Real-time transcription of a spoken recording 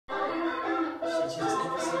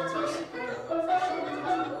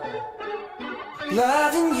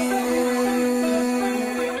Loving you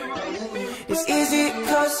is easy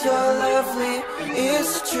cause you're lovely,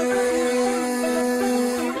 it's true.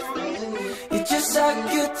 You're just so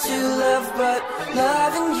good to love, but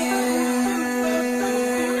loving you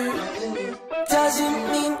doesn't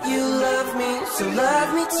mean you love me, so love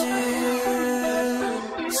me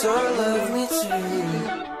too, so love me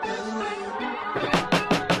too.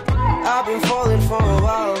 I've been falling for a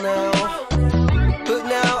while now, but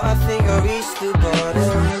now I think I reached the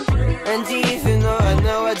bottom. And even though I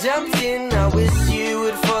know I jumped in, I wish you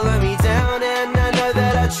would follow me down. And I know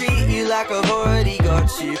that I treat you like I've already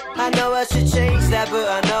got you. I know I should change that, but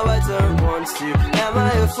I know I don't want to. Am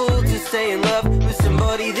I a fool to stay in love with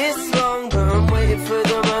somebody this long? But I'm waiting for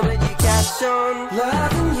the moment you catch on.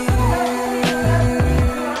 Loving you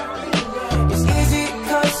is easy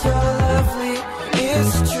cause you're lovely,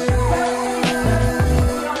 it's true.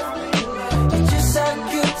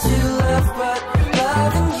 But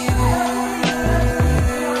loving you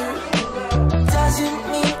doesn't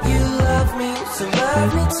mean you love me, so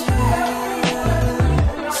love me too,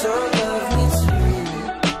 so love me too.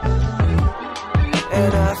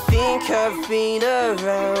 And I think I've been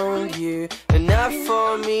around you enough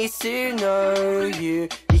for me to know you.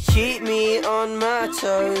 You keep me on my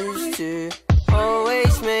toes to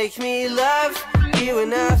always make me love you.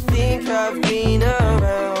 And I think I've been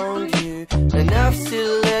around you enough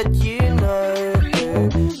to let you know who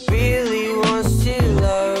really wants to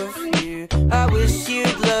love you. I wish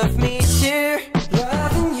you'd love me too.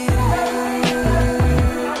 Loving you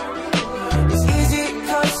is easy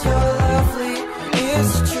cause you're lovely,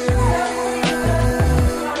 it's true.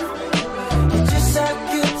 You're just so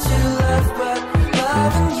good to love, but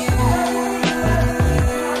loving you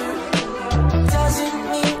doesn't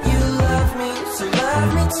mean you love me, so love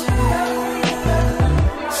me too,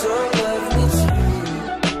 so love me too.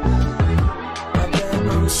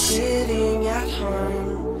 Sitting at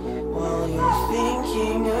home while you're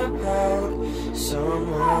thinking about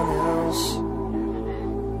someone else.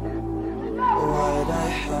 Why'd I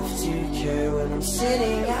have to care when I'm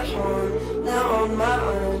sitting at home now on my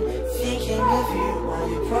own, thinking of you while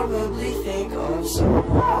you probably think of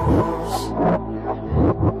someone else.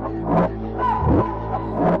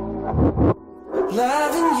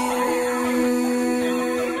 Loving you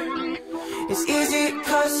is easy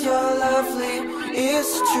cause you're lovely,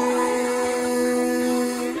 it's true.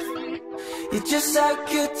 You're just so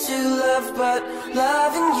good to love, but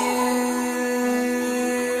loving you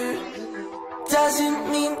doesn't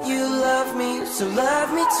mean you love me, so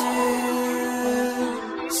love me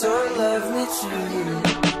too, so love me too.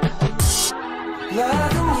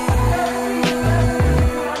 Loving you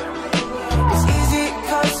is easy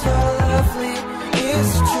cause you're lovely,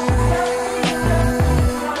 it's true.